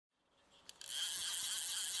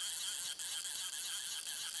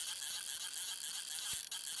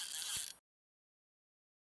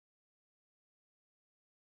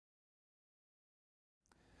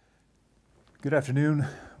Good afternoon.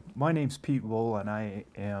 My name's Pete Boll, and I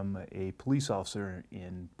am a police officer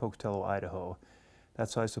in Pocatello, Idaho.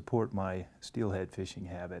 That's how I support my steelhead fishing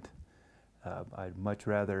habit. I'd much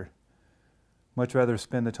rather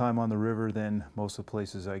spend the time on the river than most of the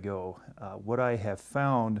places I go. What I have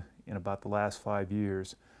found in about the last 5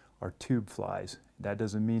 years are tube flies. That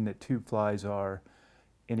doesn't mean that tube flies are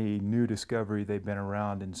any new discovery. They've been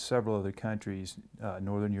around in several other countries,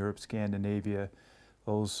 Northern Europe, Scandinavia.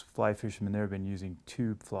 Those fly fishermen there have been using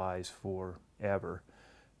tube flies forever.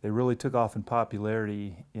 They really took off in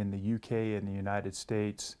popularity in the UK and the United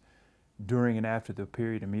States during and after the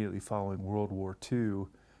period immediately following World War II.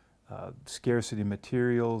 Scarcity of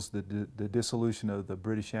materials, the dissolution of the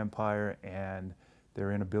British Empire, and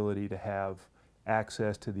their inability to have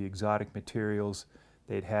access to the exotic materials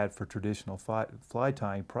they'd had for traditional fly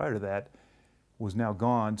tying prior to that was now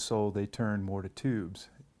gone, so they turned more to tubes.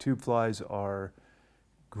 Tube flies are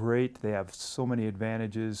great. They have so many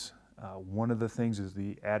advantages. One of the things is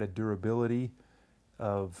the added durability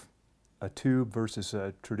of a tube versus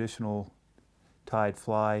a traditional tied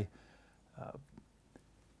fly.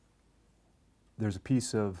 There's a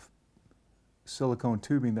piece of silicone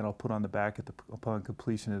tubing that I'll put on the back upon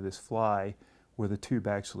completion of this fly where the tube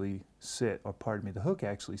actually the hook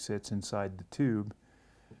actually sits inside the tube.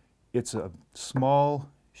 It's a small,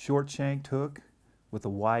 short-shanked hook with a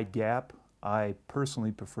wide gap. I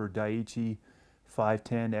personally prefer Daiichi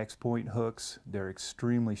 510 X-point hooks. They're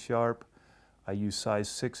extremely sharp. I use size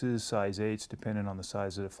 6s, size 8s, depending on the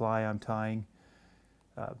size of the fly I'm tying.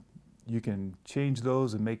 You can change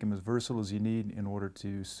those and make them as versatile as you need in order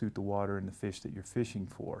to suit the water and the fish that you're fishing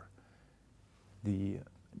for. The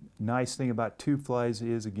nice thing about tube flies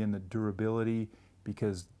is, again, the durability,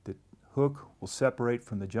 because the hook will separate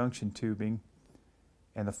from the junction tubing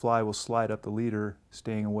and the fly will slide up the leader,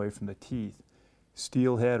 staying away from the teeth.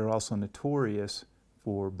 Steelhead are also notorious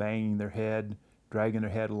for banging their head, dragging their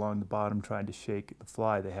head along the bottom, trying to shake the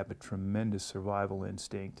fly. They have a tremendous survival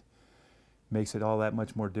instinct. Makes it all that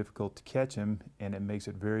much more difficult to catch them, and it makes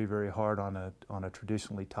it very, very hard on a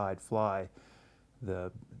traditionally tied fly.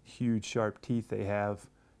 The huge sharp teeth they have,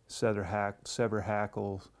 sever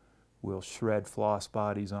hackles, will shred floss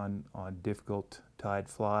bodies on difficult tied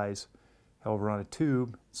flies. However, on a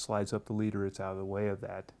tube, it slides up the leader, it's out of the way of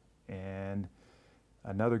that. And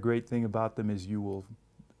another great thing about them is you will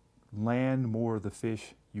land more of the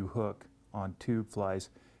fish you hook on tube flies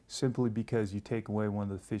simply because you take away one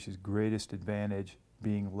of the fish's greatest advantage,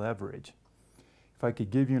 being leverage. If I could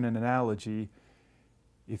give you an analogy,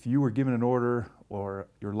 if you were given an order or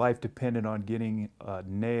your life depended on getting a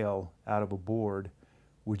nail out of a board,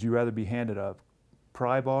 would you rather be handed a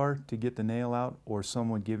pry bar to get the nail out or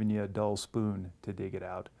someone giving you a dull spoon to dig it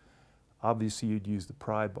out? Obviously you'd use the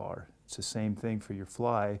pry bar. It's the same thing for your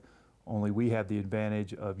fly, only we have the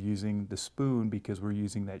advantage of using the spoon because we're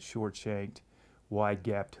using that short-shanked,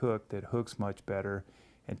 wide-gapped hook that hooks much better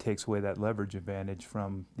and takes away that leverage advantage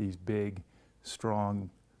from these big, strong,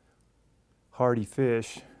 hardy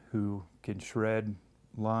fish who can shred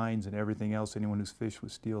lines and everything else. Anyone who's fished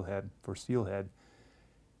with steelhead,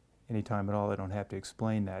 anytime at all, I don't have to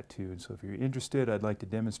explain that to you. And so if you're interested, I'd like to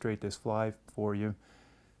demonstrate this fly for you,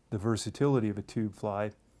 the versatility of a tube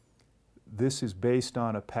fly. This is based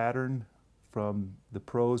on a pattern from the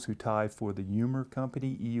pros who tie for the Eumer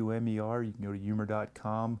company, E-U-M-E-R. You can go to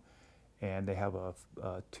eumer.com, and they have a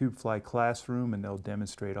tube fly classroom, and they'll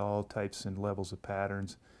demonstrate all types and levels of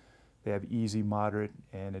patterns. They have easy, moderate,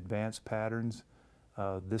 and advanced patterns.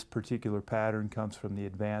 This particular pattern comes from the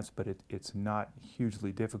advanced, but it's not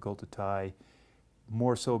hugely difficult to tie,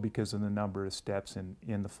 more so because of the number of steps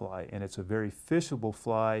in the fly. And it's a very fishable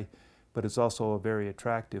fly, but it's also a very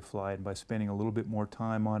attractive fly, and by spending a little bit more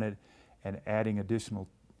time on it and adding additional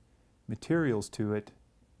materials to it,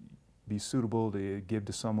 be suitable to give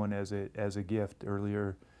to someone as a gift.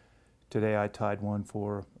 Earlier today I tied one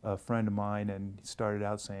for a friend of mine, and he started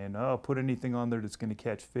out saying, "Oh, put anything on there that's going to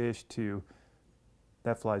catch fish," to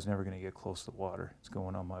that fly's never going to get close to the water. It's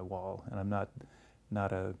going on my wall. And I'm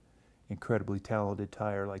not a incredibly talented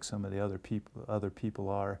tyer like some of the other people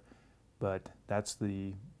are, but that's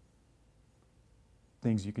the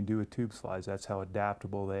things you can do with tube flies. That's how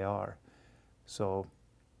adaptable they are. So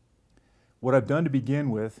what I've done to begin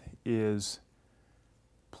with is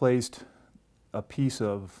placed a piece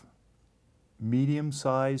of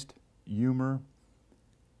medium-sized Eumer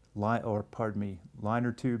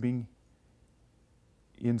liner tubing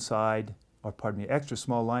inside, extra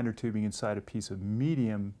small liner tubing inside a piece of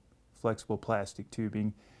medium flexible plastic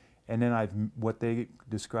tubing, and then I've what they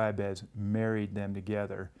describe as married them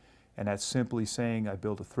together. And that's simply saying I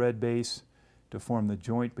built a thread base to form the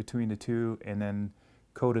joint between the two, and then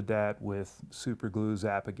coated that with super glue,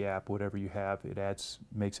 Zap-A-Gap, whatever you have. It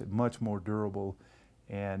makes it much more durable,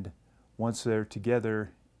 and once they're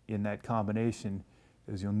together in that combination,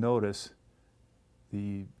 as you'll notice,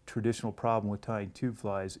 the traditional problem with tying tube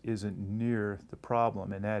flies isn't near the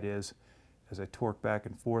problem, and that is, as I torque back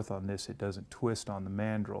and forth on this, it doesn't twist on the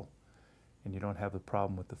mandrel, and you don't have the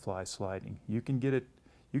problem with the fly sliding. You can get it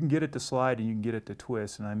to slide and you can get it to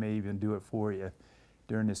twist, and I may even do it for you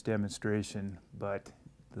during this demonstration, but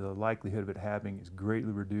the likelihood of it happening is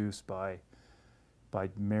greatly reduced by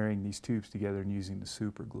marrying these tubes together and using the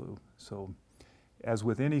super glue. So as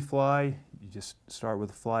with any fly, you just start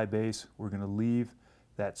with a fly base. We're going to leave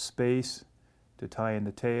that space to tie in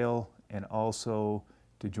the tail and also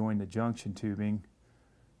to join the junction tubing.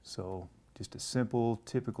 So just a simple,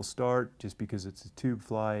 typical start. Just because it's a tube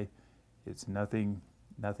fly, it's nothing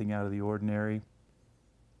out of the ordinary.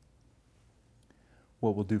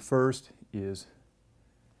 What we'll do first is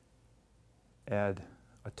add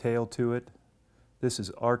a tail to it. This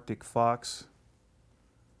is Arctic fox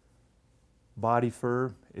body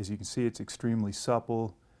fur. As you can see, it's extremely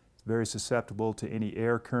supple. It's very susceptible to any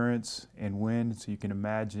air currents and wind, so you can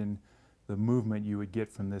imagine the movement you would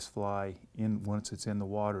get from this fly once it's in the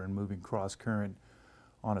water and moving cross current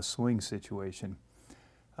on a swing situation.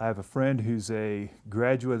 I have a friend who's a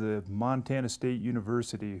graduate of Montana State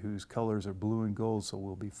University whose colors are blue and gold, so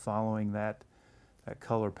we'll be following that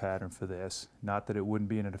color pattern for this. Not that it wouldn't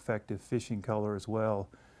be an effective fishing color as well,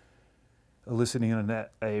 eliciting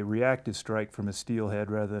a reactive strike from a steelhead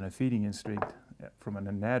rather than a feeding instinct from an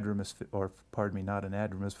anadromous, or pardon me, not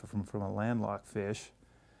anadromous, but from a landlocked fish.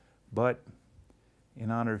 But in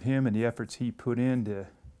honor of him and the efforts he put in to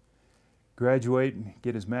graduate and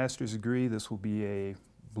get his master's degree, this will be a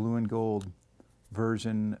blue and gold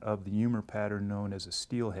version of the Eumer pattern known as a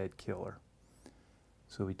Steelhead Killer.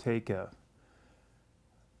 So we take a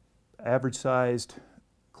average-sized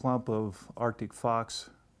clump of Arctic fox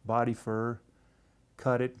body fur,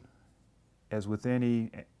 cut it as with any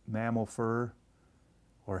mammal fur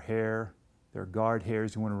or hair. There are guard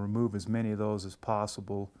hairs. You want to remove as many of those as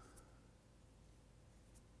possible.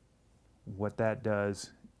 What that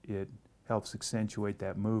does, it helps accentuate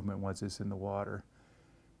that movement once it's in the water.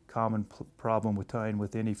 Common problem with tying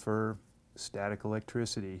with any fur, static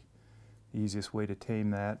electricity. The easiest way to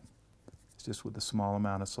tame that is just with a small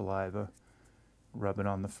amount of saliva, rub it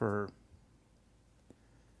on the fur.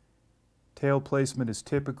 Tail placement is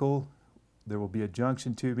typical. There will be a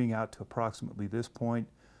junction tubing out to approximately this point,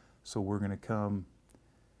 so we're going to come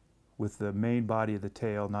with the main body of the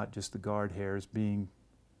tail, not just the guard hairs, being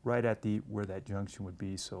right at where that junction would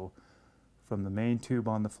be. So from the main tube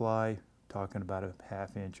on the fly, talking about a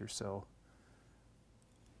 ½ inch or so.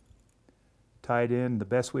 Tied in, the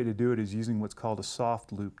best way to do it is using what's called a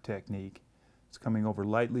soft loop technique. It's coming over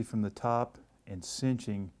lightly from the top and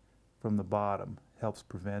cinching from the bottom. Helps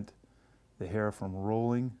prevent the hair from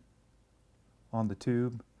rolling on the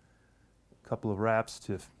tube. A couple of wraps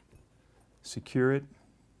to secure it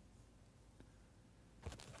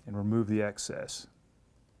and remove the excess.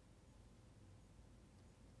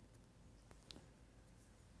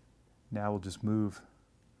 Now we'll just move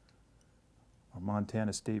our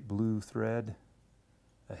Montana State blue thread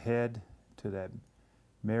ahead to that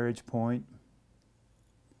marriage point,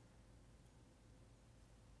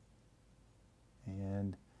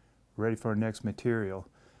 and ready for our next material.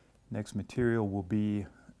 Next material will be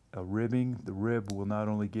a ribbing. The rib will not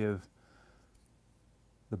only give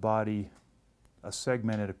the body a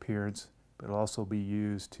segmented appearance, but it'll also be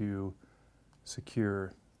used to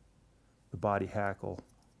secure the body hackle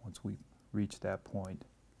once we reach that point.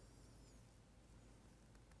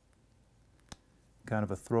 Kind of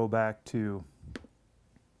a throwback to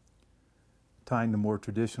tying the more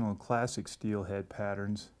traditional and classic steelhead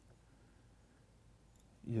patterns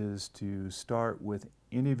is to start with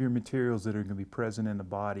any of your materials that are going to be present in the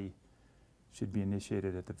body should be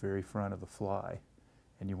initiated at the very front of the fly,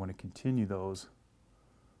 and you want to continue those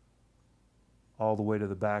all the way to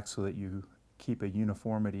the back so that you keep a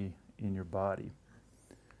uniformity in your body.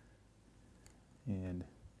 And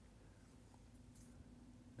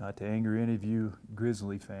not to anger any of you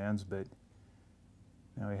Grizzly fans, but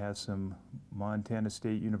now we have some Montana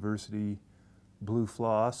State University blue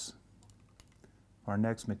floss, our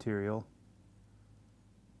next material.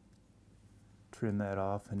 Trim that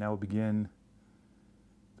off, and now we'll begin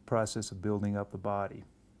the process of building up the body.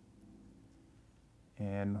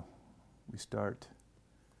 And we start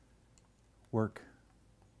work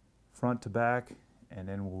front to back, and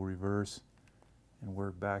then we'll reverse and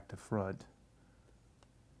work back to front.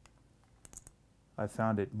 I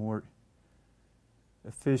found it more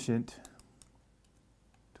efficient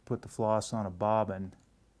to put the floss on a bobbin,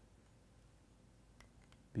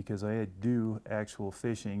 because I do actual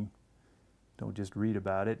fishing, don't just read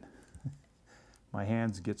about it. My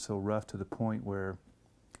hands get so rough to the point where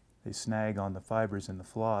they snag on the fibers in the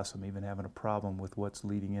floss. I'm even having a problem with what's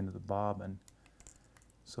leading into the bobbin.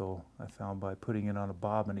 So I found by putting it on a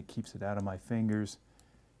bobbin, it keeps it out of my fingers,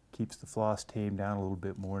 keeps the floss tamed down a little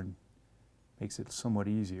bit more, and makes it somewhat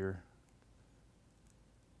easier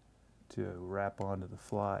to wrap onto the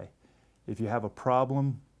fly. If you have a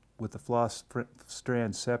problem with the floss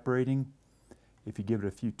strand separating, if you give it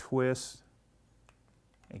a few twists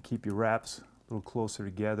and keep your wraps a little closer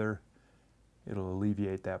together, it'll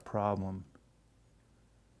alleviate that problem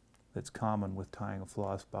that's common with tying a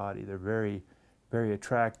floss body. They're very, very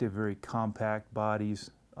attractive, very compact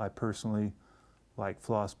bodies. I personally like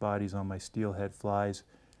floss bodies on my steelhead flies.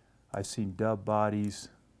 I've seen dub bodies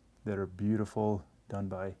that are beautiful, done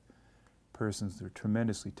by persons that are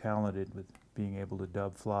tremendously talented with being able to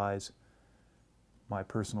dub flies. My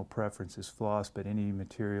personal preference is floss, but any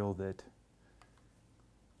material that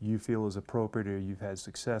you feel is appropriate or you've had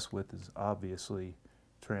success with is obviously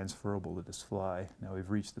transferable to this fly. Now we've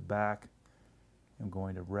reached the back. I'm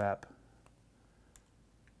going to wrap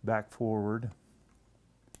back forward.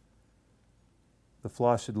 The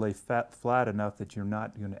floss should lay flat enough that you're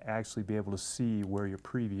not going to actually be able to see where your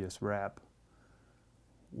previous wrap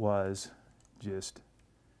was. Just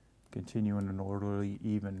continuing an orderly,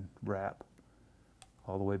 even wrap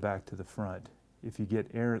all the way back to the front. If you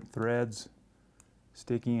get errant threads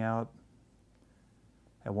sticking out,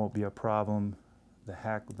 that won't be a problem.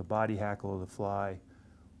 The body hackle of the fly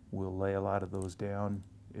will lay a lot of those down.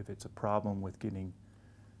 If it's a problem with getting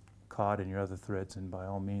caught in your other threads, and by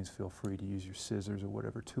all means feel free to use your scissors or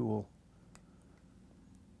whatever tool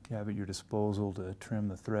you have at your disposal to trim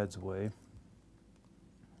the threads away.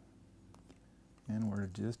 And we're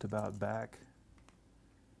just about back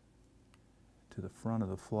to the front of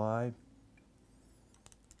the fly.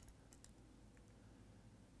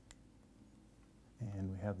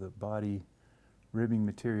 And we have the body ribbing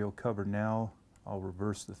material covered now. I'll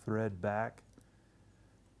reverse the thread back.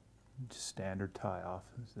 Just standard tie off.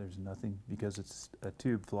 There's nothing, because it's a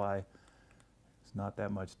tube fly, there's not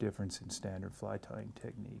that much difference in standard fly tying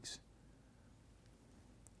techniques.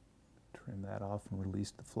 Trim that off and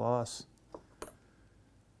release the floss.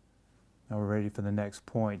 Now we're ready for the next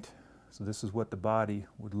point. So this is what the body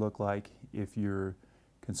would look like. If you're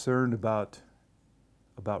concerned about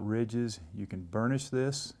ridges, you can burnish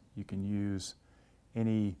this. You can use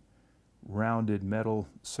any rounded metal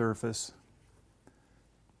surface.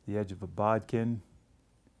 The edge of a bodkin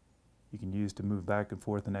you can use to move back and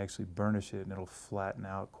forth and actually burnish it, and it'll flatten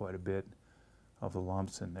out quite a bit of the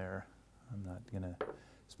lumps in there. I'm not going to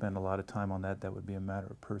spend a lot of time on that. That would be a matter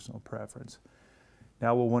of personal preference.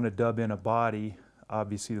 Now we'll want to dub in a body.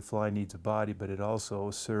 Obviously the fly needs a body, but it also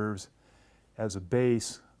serves as a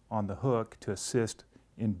base on the hook to assist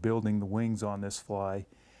in building the wings on this fly,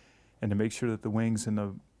 and to make sure that the wings and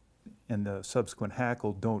the subsequent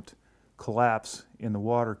hackle don't collapse in the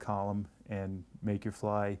water column and make your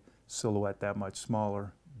fly silhouette that much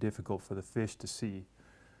smaller, difficult for the fish to see.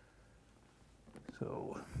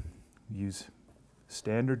 So use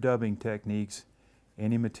standard dubbing techniques,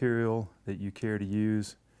 any material that you care to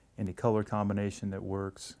use, any color combination that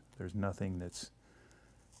works. There's nothing that's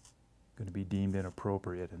going to be deemed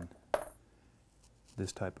inappropriate in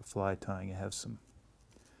this type of fly tying. I have some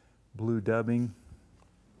blue dubbing.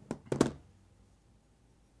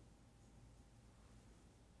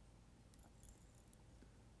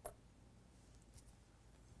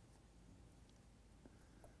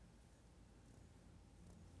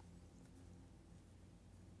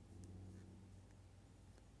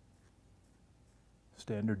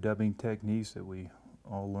 Standard dubbing techniques that we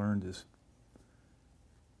all learned as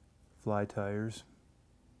fly tyers.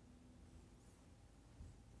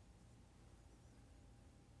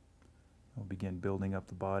 I'll begin building up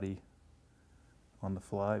the body on the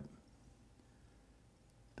fly.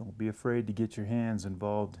 Don't be afraid to get your hands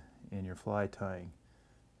involved in your fly tying.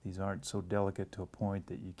 These aren't so delicate to a point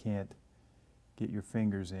that you can't get your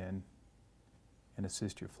fingers in and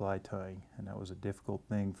assist your fly tying. And that was a difficult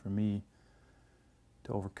thing for me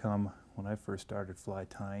to overcome when I first started fly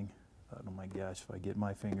tying. I thought, oh my gosh, if I get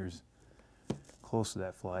my fingers close to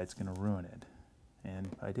that fly, it's going to ruin it. And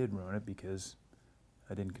I did ruin it because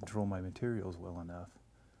I didn't control my materials well enough.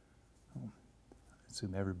 I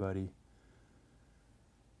assume everybody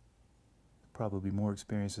probably more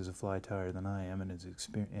experienced as a fly tyer than I am, and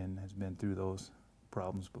has been through those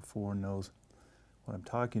problems before and knows what I'm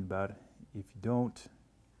talking about. If you don't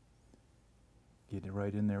Get it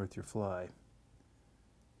right in there with your fly.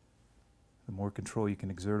 The more control you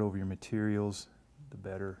can exert over your materials, the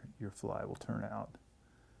better your fly will turn out.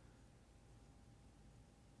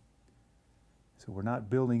 So we're not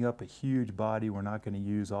building up a huge body. We're not going to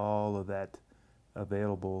use all of that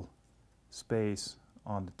available space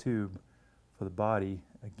on the tube for the body.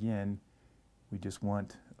 Again, we just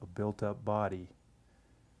want a built-up body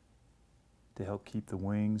to help keep the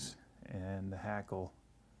wings and the hackle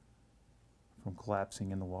from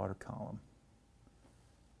collapsing in the water column.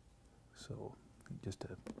 So just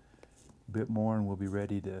a bit more and we'll be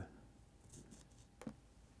ready to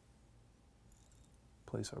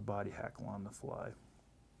place our body hackle on the fly.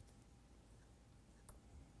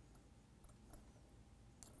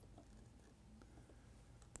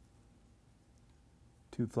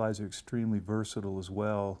 Tube flies are extremely versatile as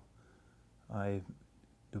well. I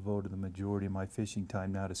devoted the majority of my fishing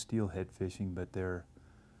time now to steelhead fishing, but they're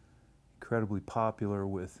incredibly popular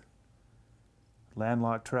with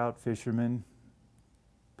landlocked trout fishermen,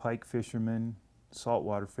 pike fishermen,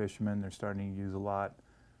 saltwater fishermen. They're starting to use a lot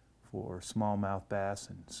for smallmouth bass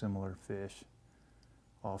and similar fish,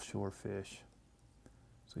 offshore fish.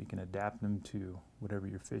 So you can adapt them to whatever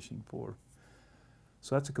you're fishing for.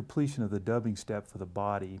 So that's a completion of the dubbing step for the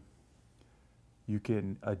body. You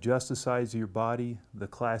can adjust the size of your body. The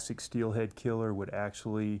classic Steelhead Killer would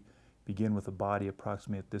actually begin with a body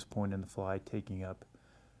approximately at this point in the fly, taking up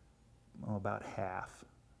about half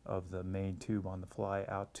of the main tube on the fly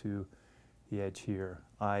out to the edge here.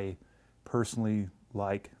 I personally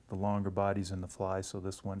like the longer bodies in the fly, so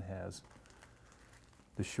this one has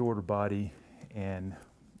the shorter body and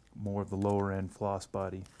more of the lower end floss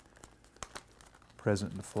body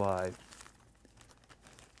present in the fly.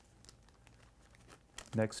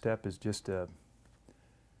 Next step is just a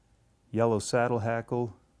yellow saddle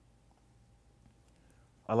hackle.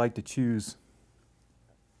 I like to choose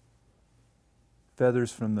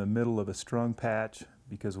feathers from the middle of a strung patch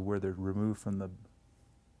because of where they're removed from the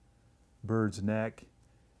bird's neck.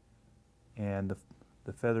 And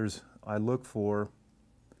the feathers I look for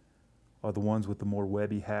are the ones with the more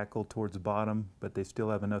webby hackle towards the bottom, but they still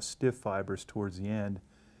have enough stiff fibers towards the end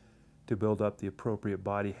to build up the appropriate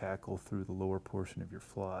body hackle through the lower portion of your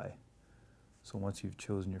fly. So once you've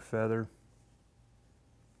chosen your feather,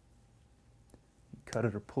 you cut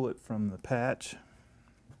it or pull it from the patch.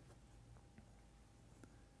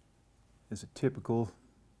 Is it typical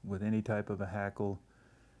with any type of a hackle?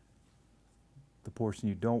 The portion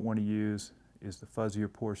you don't want to use is the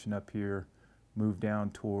fuzzier portion up here. Move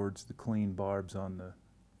down towards the clean barbs on the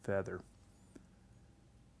feather.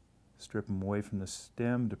 Strip them away from the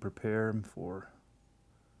stem to prepare them for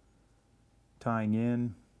tying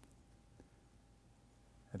in.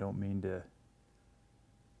 I don't mean to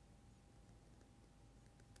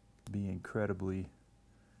be incredibly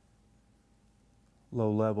low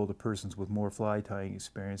level to persons with more fly tying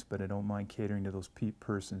experience, but I don't mind catering to those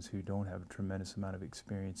persons who don't have a tremendous amount of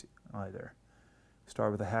experience either.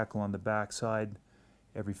 Start with a hackle on the back side,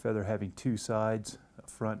 every feather having two sides, a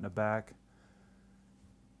front and a back.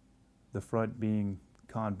 The front being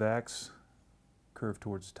convex, curved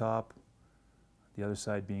towards the top. The other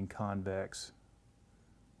side being convex,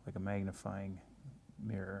 like a magnifying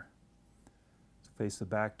mirror. So face the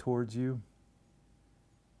back towards you.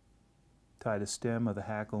 Tie the stem of the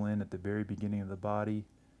hackle in at the very beginning of the body.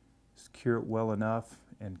 Secure it well enough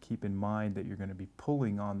and keep in mind that you're going to be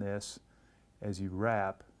pulling on this as you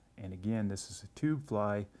wrap. And again, this is a tube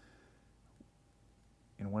fly,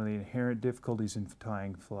 and one of the inherent difficulties in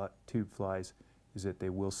tying tube flies is that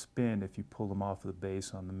they will spin if you pull them off of the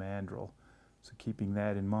base on the mandrel. So keeping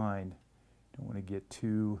that in mind, you don't want to get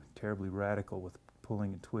too terribly radical with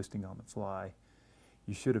pulling and twisting on the fly.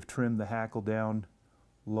 You should have trimmed the hackle down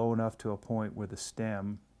low enough to a point where the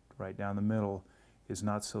stem, right down the middle, is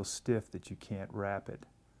not so stiff that you can't wrap it.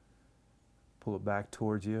 Pull it back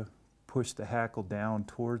towards you. Push the hackle down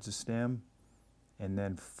towards the stem and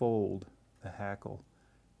then fold the hackle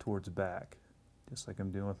towards back, just like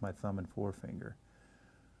I'm doing with my thumb and forefinger.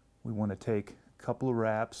 We want to take a couple of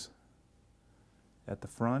wraps at the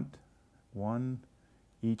front,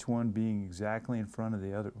 each one being exactly in front of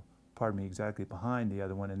the other, exactly behind the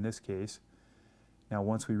other one in this case. Now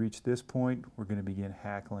once we reach this point, we're going to begin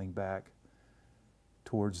hackling back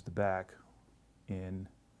towards the back in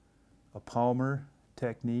a palmer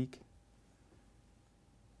technique.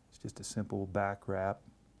 It's just a simple back wrap.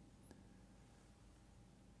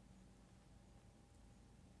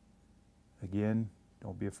 Again,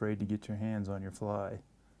 don't be afraid to get your hands on your fly.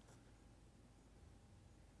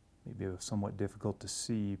 Maybe it was somewhat difficult to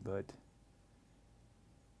see, but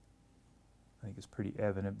I think it's pretty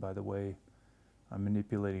evident by the way I'm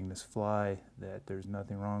manipulating this fly, that there's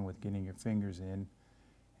nothing wrong with getting your fingers in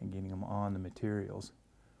and getting them on the materials.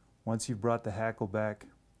 Once you've brought the hackle back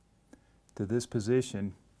to this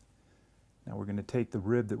position, now we're going to take the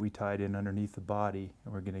rib that we tied in underneath the body,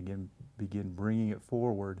 and we're going to begin bringing it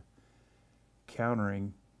forward,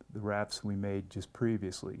 countering the wraps we made just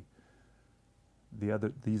previously.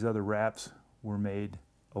 These other wraps were made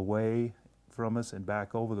away from us and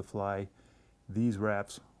back over the fly. These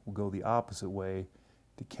wraps will go the opposite way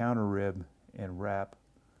to counter rib and wrap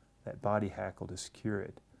that body hackle to secure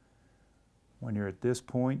it. When you're at this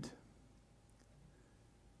point,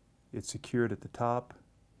 it's secured at the top.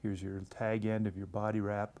 Here's your tag end of your body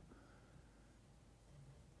wrap.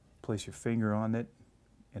 Place your finger on it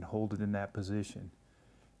and hold it in that position.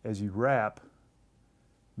 As you wrap,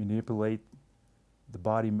 manipulate the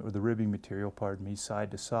body or the ribbing material, pardon me, side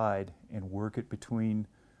to side, and work it between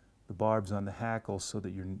the barbs on the hackle so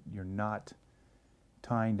that you're not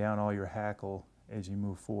tying down all your hackle as you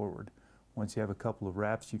move forward. Once you have a couple of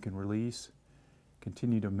wraps, you can release.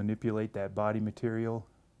 Continue to manipulate that body material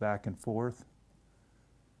back and forth.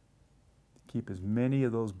 Keep as many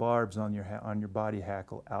of those barbs on your body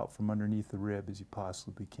hackle out from underneath the rib as you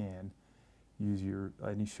possibly can. Use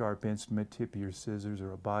any sharp instrument, tip of your scissors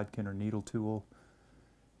or a bodkin or needle tool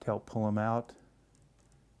to help pull them out.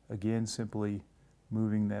 Again, simply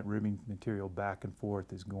moving that ribbing material back and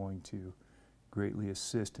forth is going to greatly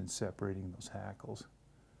assist in separating those hackles.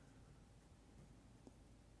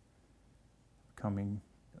 Coming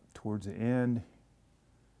towards the end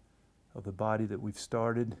of the body that we've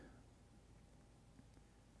started,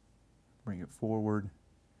 bring it forward,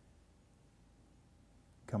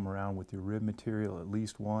 come around with your rib material at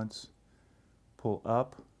least once, pull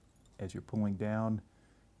up as you're pulling down,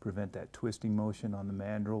 prevent that twisting motion on the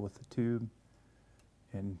mandrel with the tube,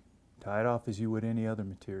 and tie it off as you would any other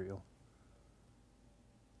material.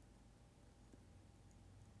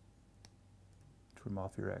 Trim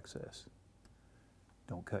off your excess.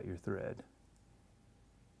 Don't cut your thread.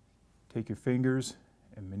 Take your fingers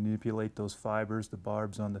and manipulate those fibers, the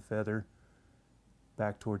barbs on the feather,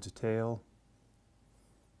 back towards the tail.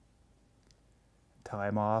 Tie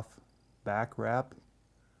them off, back wrap,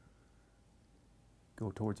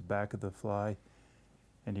 go towards the back of the fly,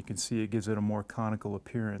 and you can see it gives it a more conical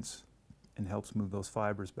appearance and helps move those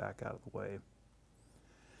fibers back out of the way. Here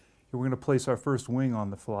we're going to place our first wing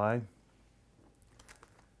on the fly.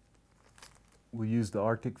 We'll use the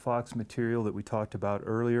Arctic Fox material that we talked about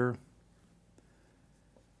earlier.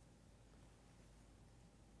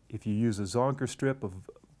 If you use a zonker strip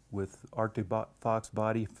with Arctic Fox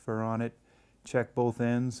body fur on it, check both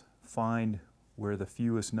ends, find where the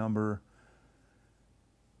fewest number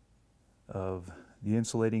of the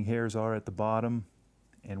insulating hairs are at the bottom,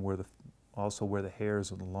 and also where the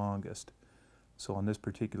hairs are the longest. So on this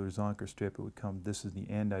particular zonker strip, it would come, this is the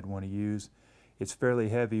end I'd want to use. It's fairly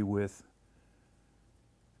heavy with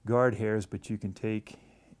guard hairs, but you can take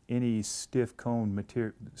any stiff-coned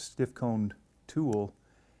tool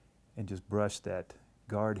and just brush that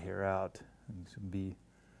guard hair out. And this will be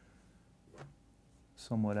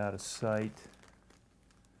somewhat out of sight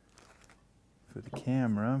for the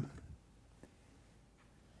camera.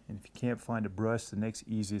 And if you can't find a brush, the next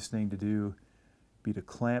easiest thing to do would be to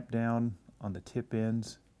clamp down on the tip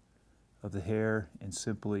ends of the hair and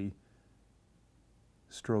simply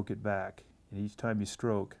stroke it back. And each time you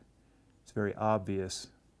stroke, it's very obvious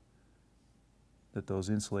that those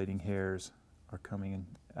insulating hairs are coming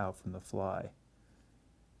out from the fly.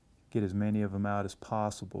 Get as many of them out as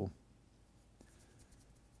possible.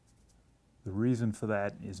 The reason for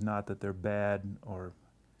that is not that they're bad or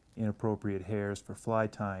inappropriate hairs for fly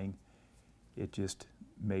tying. It just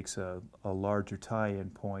makes a larger tie-in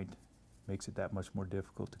point, makes it that much more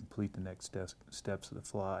difficult to complete the next steps of the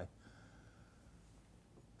fly.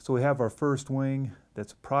 So we have our first wing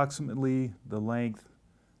that's approximately the length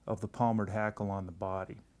of the palmered hackle on the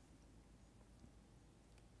body.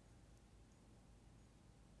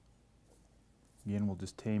 Again, we'll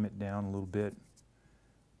just tame it down a little bit,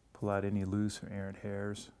 pull out any loose or errant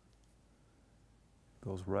hairs.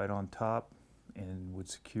 Goes right on top and would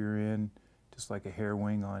secure in just like a hair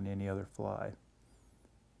wing on any other fly.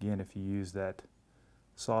 Again, if you use that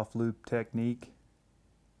soft loop technique,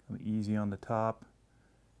 come easy on the top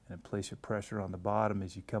and place your pressure on the bottom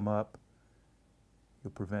as you come up.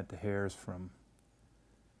 You'll prevent the hairs from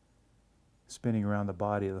spinning around the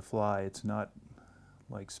body of the fly. It's not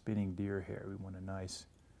like spinning deer hair. We want a nice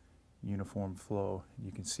uniform flow.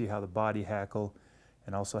 You can see how the body hackle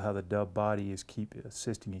and also how the dub body is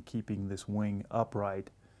assisting in keeping this wing upright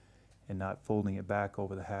and not folding it back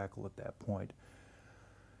over the hackle at that point.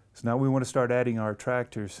 So now we want to start adding our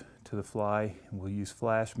attractors to the fly, and we'll use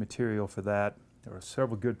flash material for that. There are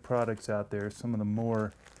several good products out there. Some of the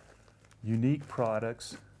more unique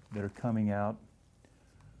products that are coming out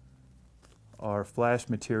are flash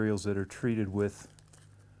materials that are treated with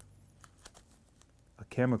a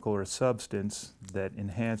chemical or a substance that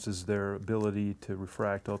enhances their ability to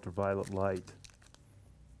refract ultraviolet light.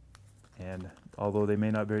 And although they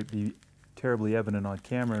may not be terribly evident on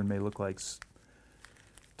camera and may look like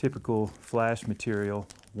typical flash material,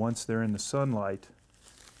 once they're in the sunlight,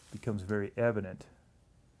 it becomes very evident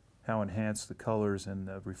how enhanced the colors and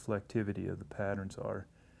the reflectivity of the patterns are.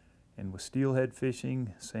 And with steelhead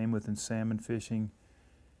fishing, same with in salmon fishing,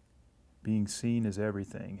 being seen is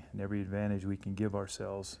everything, and every advantage we can give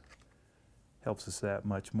ourselves helps us that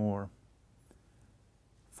much more.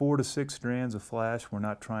 4 to 6 strands of flash. We're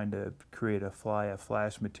not trying to create a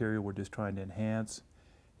flash material, we're just trying to enhance.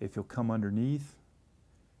 If you'll come underneath,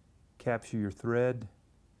 capture your thread,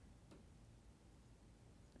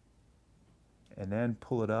 and then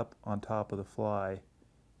pull it up on top of the fly,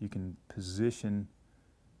 you can position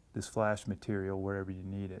this flash material wherever you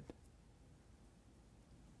need it.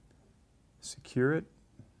 Secure it,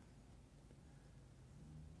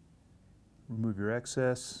 remove your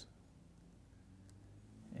excess,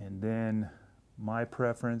 and then my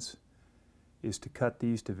preference is to cut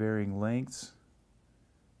these to varying lengths.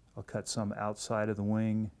 I'll cut some outside of the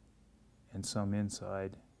wing and some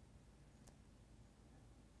inside,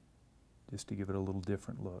 just to give it a little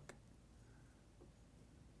different look.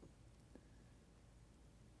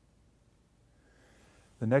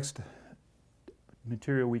 The next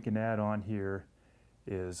material we can add on here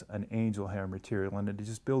is an angel hair material, and it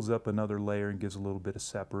just builds up another layer and gives a little bit of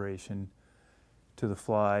separation to the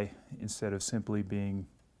fly instead of simply being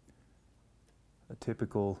a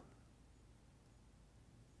typical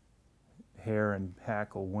hair and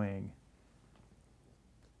hackle wing.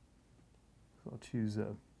 So I'll choose this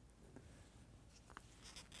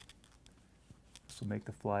will make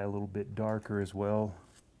the fly a little bit darker as well.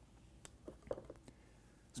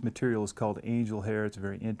 This material is called angel hair. It's a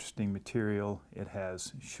very interesting material. It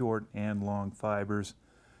has short and long fibers.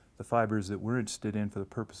 The fibers that we're interested in for the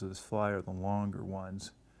purpose of this fly are the longer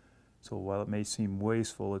ones. So while it may seem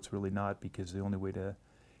wasteful, it's really not, because the only way to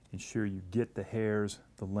ensure you get the hairs,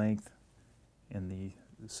 the length, and the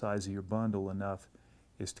size of your bundle enough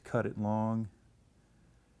is to cut it long.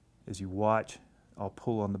 As you watch, I'll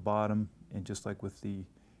pull on the bottom, and just like with the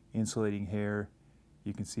insulating hair,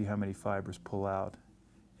 you can see how many fibers pull out.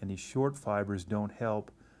 And these short fibers don't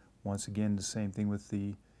help. Once again, the same thing with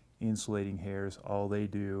the insulating hairs. All they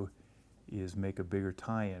do is make a bigger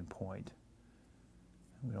tie-in point.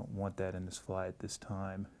 We don't want that in this fly at this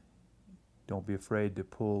time. Don't be afraid to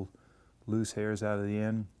pull loose hairs out of the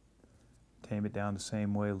end. Tame it down the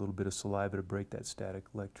same way, a little bit of saliva to break that static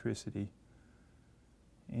electricity.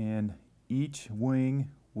 And each wing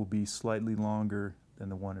will be slightly longer than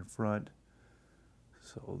the one in front.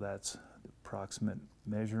 So that's the approximate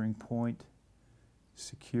measuring point.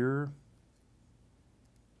 Secure.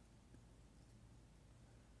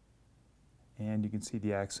 And you can see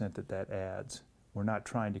the accent that adds. We're not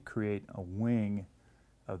trying to create a wing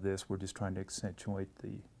of this, we're just trying to accentuate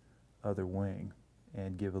the other wing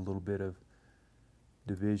and give a little bit of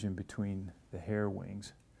division between the hair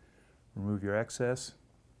wings. Remove your excess.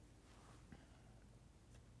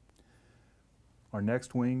 Our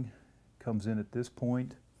next wing comes in at this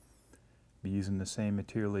point. Be using the same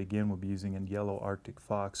material again. We'll be using a yellow Arctic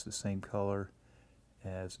fox, the same color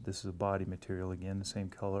as, this is a body material again, the same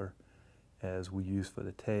color as we use for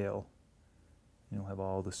the tail. You'll have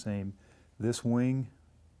all the same. This wing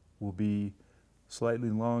will be slightly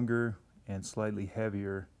longer and slightly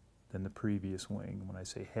heavier than the previous wing. When I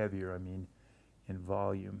say heavier, I mean in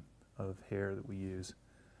volume of hair that we use.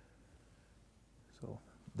 So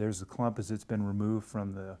there's the clump as it's been removed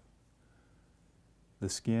from the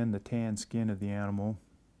skin, the tan skin of the animal.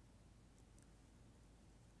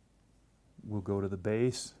 We'll go to the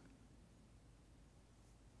base,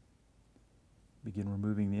 begin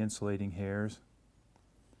removing the insulating hairs.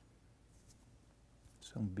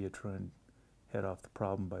 So I'm going to try and head off the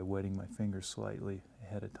problem by wetting my fingers slightly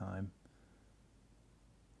ahead of time.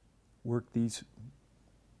 Work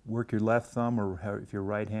your left thumb, or if you're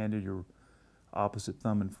right-handed, your opposite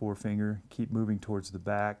thumb and forefinger. Keep moving towards the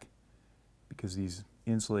back, because these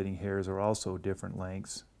insulating hairs are also different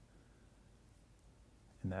lengths,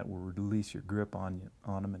 and that will release your grip on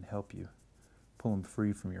them and help you pull them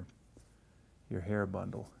free from your hair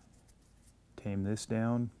bundle. Tame this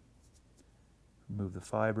down, remove the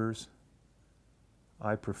fibers.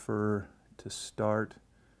 I prefer to start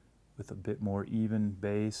with a bit more even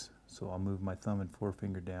base. So I'll move my thumb and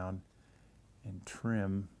forefinger down and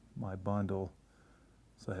trim my bundle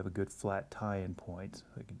so I have a good flat tie-in point so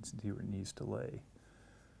I can see where it needs to lay.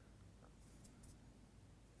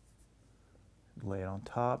 Lay it on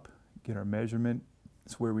top, get our measurement.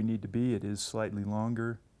 It's where we need to be. It is slightly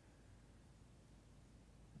longer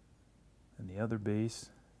than the other base.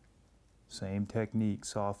 Same technique,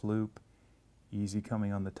 soft loop, easy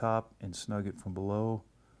coming on the top and snug it from below.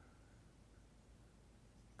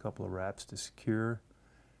 A couple of wraps to secure.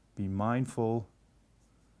 Be mindful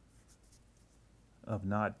of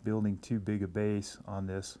not building too big a base on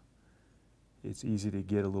this. It's easy to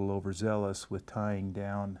get a little overzealous with tying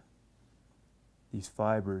down these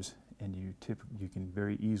fibers, and you can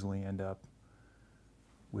very easily end up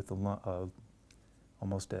with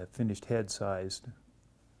almost a finished head-sized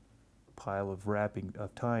pile of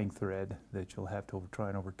tying thread that you'll have to try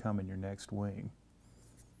and overcome in your next wing.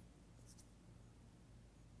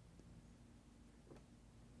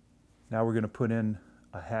 Now we're going to put in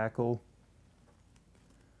a hackle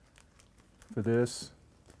for this.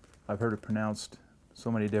 I've heard it pronounced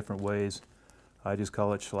so many different ways. I just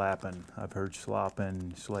call it schlappen. I've heard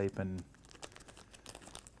schlappen, schlapen.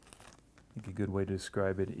 I think a good way to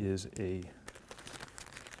describe it is a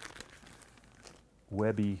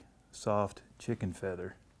webby, soft chicken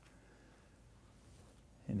feather.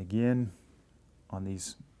 And again, on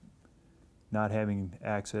these not having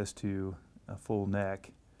access to a full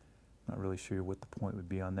neck, not really sure what the point would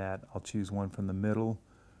be on that. I'll choose one from the middle.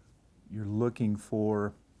 You're looking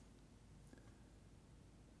for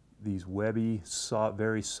these webby,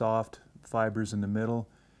 very soft fibers in the middle.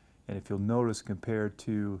 And if you'll notice, compared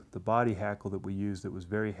to the body hackle that we used that was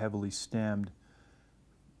very heavily stemmed,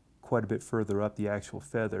 quite a bit further up the actual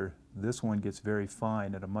feather, this one gets very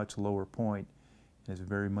fine at a much lower point and is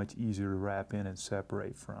very much easier to wrap in and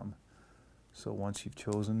separate from. So once you've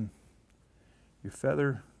chosen your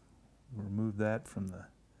feather, remove that from the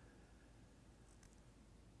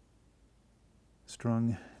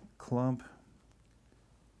strung clump.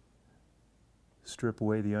 Strip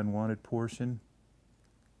away the unwanted portion,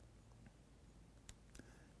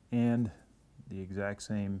 and the exact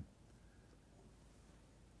same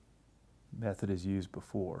method as used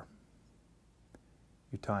before.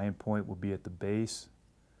 Your tie-in point will be at the base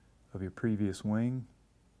of your previous wing.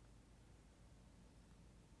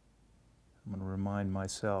 I'm going to remind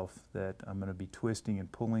myself that I'm going to be twisting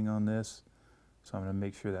and pulling on this, so I'm going to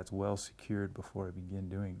make sure that's well secured before I begin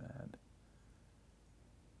doing that.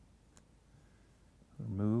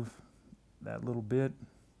 Remove that little bit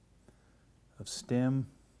of stem.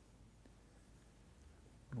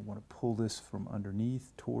 I want to pull this from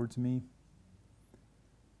underneath towards me.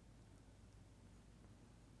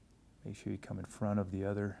 Make sure you come in front of the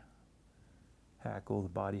other hackle, the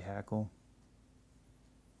body hackle.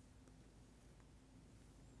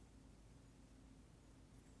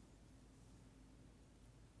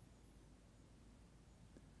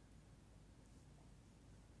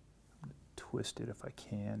 Twist it if I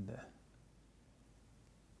can to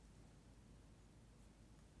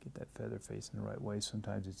get that feather facing the right way.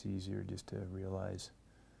 Sometimes it's easier just to realize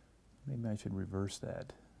maybe I should reverse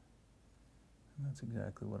that. And that's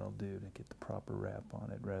exactly what I'll do to get the proper wrap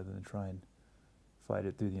on it rather than try and fight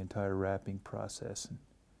it through the entire wrapping process and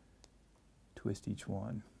twist each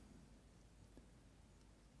one.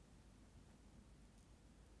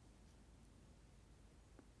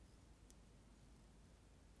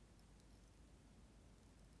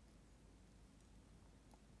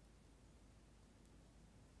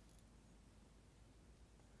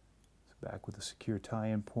 Back with a secure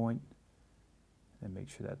tie-in point, and make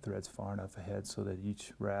sure that thread's far enough ahead so that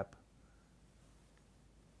each wrap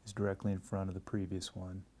is directly in front of the previous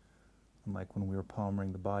one, unlike when we were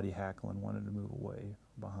palmering the body hackle and wanted to move away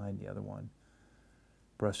behind the other one.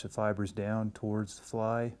 Brush the fibers down towards the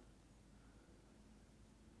fly,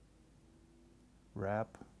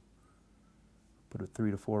 wrap, put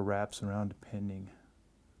 3 to 4 wraps around depending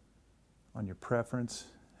on your preference,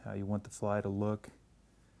 how you want the fly to look.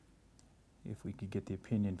 If we could get the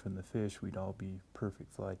opinion from the fish, we'd all be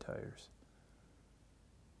perfect fly tiers.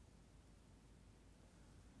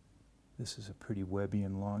 This is a pretty webby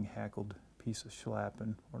and long hackled piece of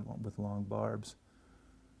schlappen with long barbs.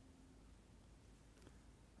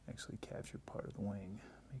 Actually capture part of the wing.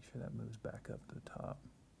 Make sure that moves back up to the top.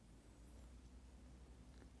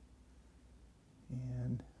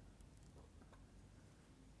 And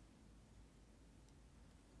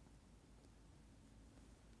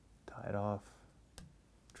tie it off,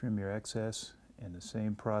 trim your excess, and the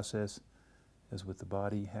same process as with the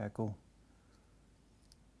body hackle.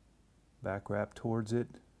 Back wrap towards it,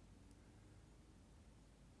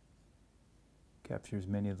 Capture as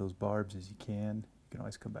many of those barbs as you can. You can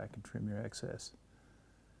always come back and trim your excess.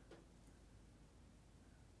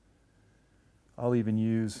 I'll even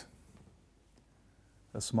use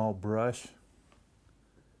a small brush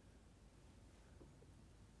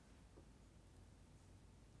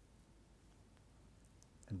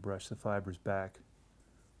and brush the fibers back,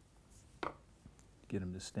 get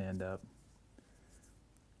them to stand up.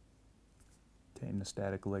 Tame the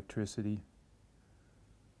static electricity.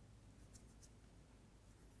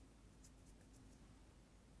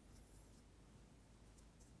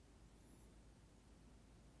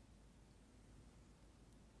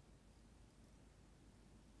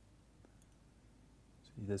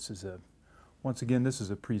 See, this is once again, this is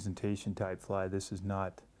a presentation type fly. This is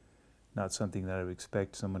not something that I would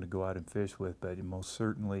expect someone to go out and fish with, but most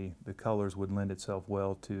certainly the colors would lend itself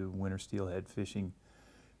well to winter steelhead fishing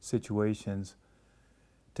situations.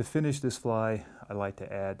 To finish this fly, I like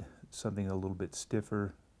to add something a little bit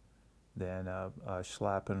stiffer than a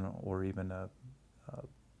schlappen or even a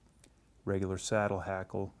regular saddle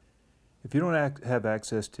hackle. If you don't have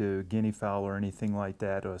access to guinea fowl or anything like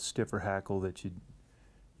that, or a stiffer hackle that you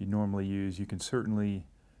normally use, you can certainly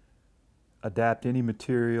adapt any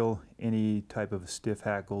material, any type of a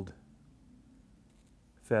stiff-hackled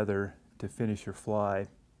feather to finish your fly.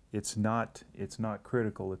 It's not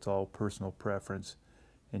critical. It's all personal preference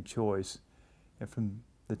and choice. And from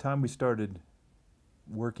the time we started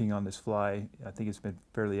working on this fly, I think it's been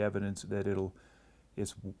fairly evident that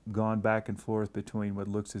it's gone back and forth between what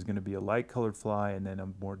looks is going to be a light colored fly and then a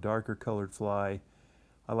more darker colored fly.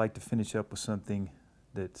 I like to finish up with something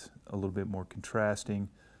that's a little bit more contrasting.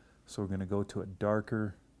 So we're going to go to a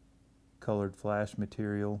darker colored flash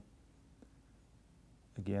material.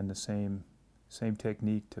 Again, the same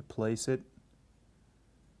technique to place it,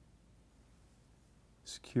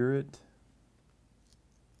 secure it,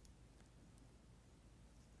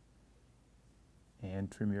 and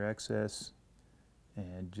trim your excess.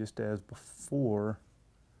 And just as before,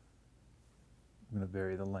 I'm going to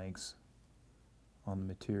vary the lengths on the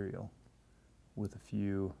material with a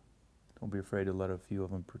few. Don't be afraid to let a few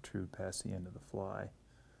of them protrude past the end of the fly.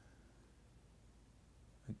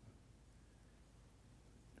 I'm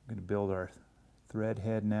going to build our thread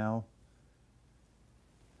head now.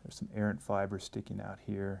 There's some errant fibers sticking out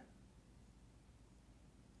here.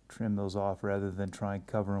 Trim those off rather than try and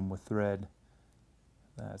cover them with thread.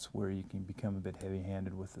 That's where you can become a bit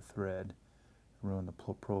heavy-handed with the thread, ruin the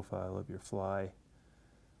profile of your fly.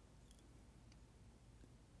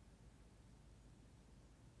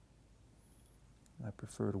 I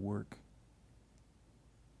prefer to work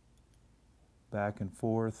back and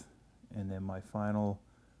forth, and then my final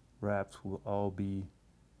wraps will all be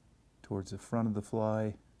towards the front of the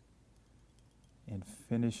fly and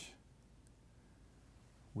finish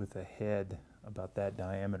with a head about that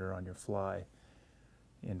diameter on your fly.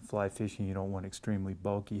 In fly fishing, you don't want extremely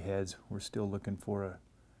bulky heads. We're still looking for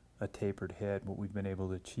a tapered head, what we've been able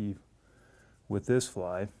to achieve with this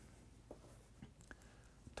fly.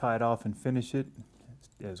 Tie it off and finish it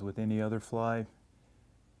as with any other fly.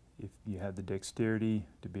 If you have the dexterity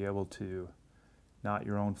to be able to knot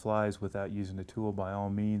your own flies without using a tool, by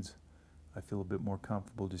all means. I feel a bit more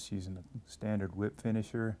comfortable just using a standard whip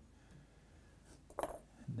finisher.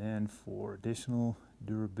 And then for additional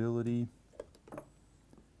durability,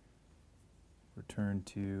 return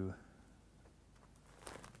to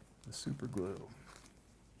the super glue.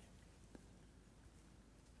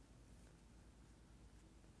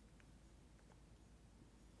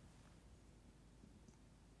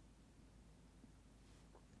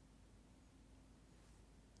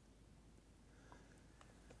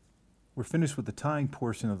 We're finished with the tying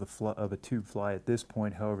portion of a tube fly at this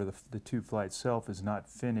point. However, the tube fly itself is not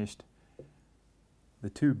finished. The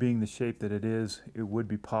tube being the shape that it is, it would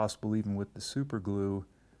be possible even with the super glue,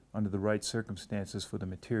 under the right circumstances, for the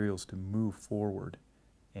materials to move forward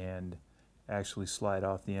and actually slide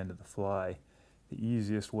off the end of the fly. The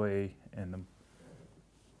easiest way and the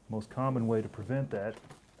most common way to prevent that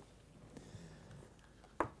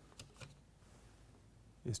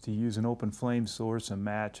is to use an open flame source, a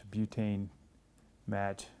match, a butane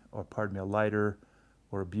match, or pardon me, a lighter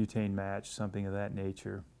or a butane match, something of that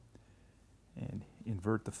nature, and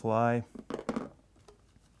invert the fly.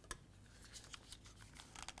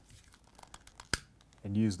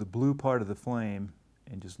 And use the blue part of the flame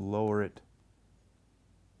and just lower it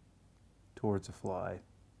towards the fly.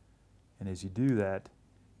 And as you do that,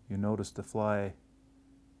 you notice the fly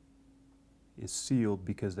is sealed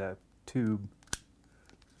because that tube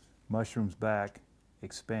mushrooms back,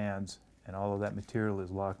 expands, and all of that material is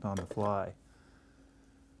locked on the fly.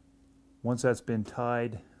 Once that's been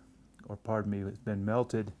tied or pardon me, has been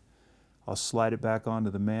melted, I'll slide it back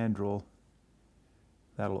onto the mandrel.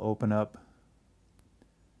 That'll open up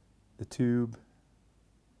the tube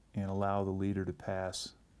and allow the leader to pass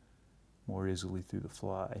more easily through the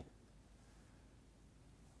fly.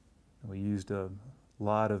 We used a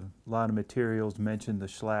lot of materials, mentioned the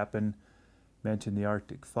schlappen, mentioned the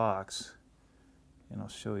Arctic fox, and I'll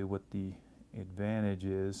show you what the advantage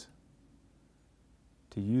is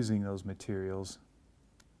to using those materials,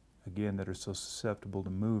 again, that are so susceptible to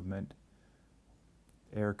movement,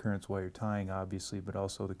 air currents while you're tying obviously, but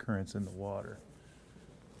also the currents in the water.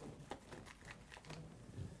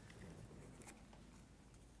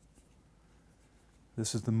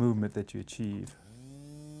 This is the movement that you achieve.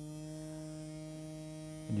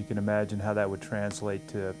 And you can imagine how that would translate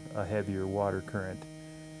to a heavier water current.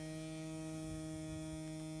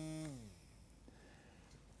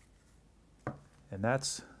 And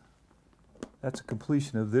that's a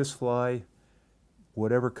completion of this fly.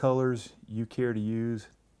 Whatever colors you care to use,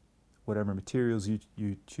 whatever materials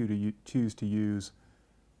you choose to use,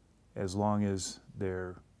 as long as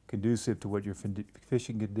they're conducive to what your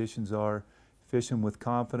fishing conditions are, fish them with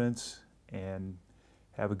confidence and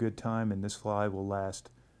have a good time, and this fly will last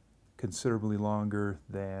considerably longer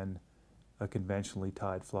than a conventionally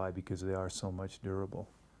tied fly because they are so much durable.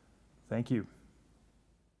 Thank you.